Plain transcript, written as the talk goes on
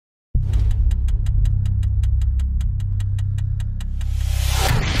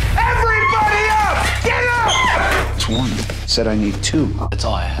one. Said I need two. That's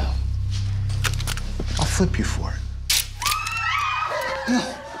all I have. I'll flip you for it.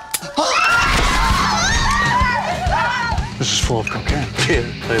 This is full of cocaine. Yeah,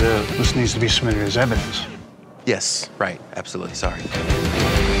 I know. This needs to be submitted as evidence. Yes, right. Absolutely. Sorry.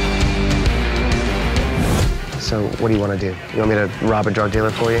 So, what do you want to do? You want me to rob a drug dealer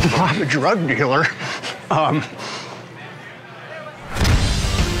for you? Rob a drug dealer? I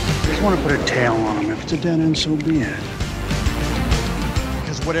just want to put a tail on him. If it's a dead end, so be it.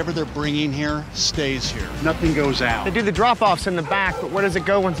 Because whatever they're bringing here stays here. Nothing goes out. They do the drop-offs in the back, but where does it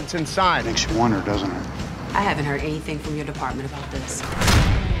go once it's inside? Makes you wonder, doesn't it? I haven't heard anything from your department about this.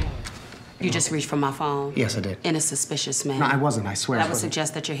 You just reached for my phone? Yes, I did. In a suspicious manner? No, I wasn't, I swear. That would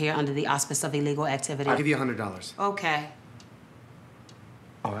suggest that you're here under the auspice of illegal activity. I'll give you $100. Okay.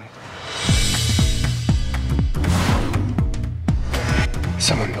 All right.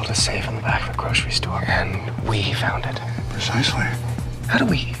 Someone built a safe in the back of a grocery store, and we found it. Precisely. How do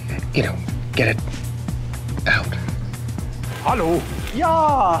we, get it out? Hallo?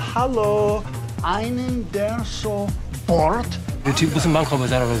 Ja, hallo. Einen, der so bohrt? Der Typ muss ein Bankräuber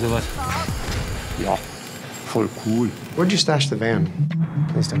sein oder sowas. Ja, voll cool. Where'd you stash the van?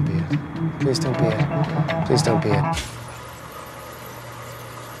 Please don't be it. Please don't be it. Please don't be it.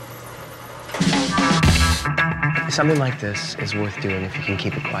 Something like this is worth doing if you can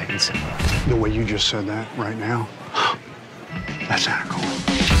keep it quiet and simple. The way you just said that right now, that's kinda cool.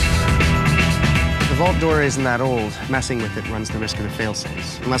 The vault door isn't that old. Messing with it runs the risk of the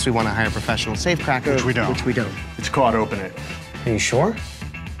fail-safes. Unless we want to hire a professional safecracker. Which we don't. Which we don't. It's called open it. Are you sure?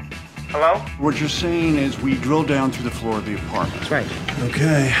 Hello? What you're saying is we drill down through the floor of the apartment. That's right.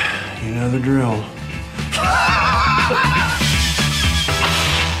 Okay, you know the drill.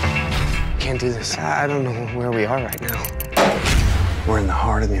 Can't do this. I don't know where we are right now. We're in the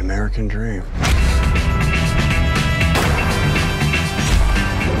heart of the American dream.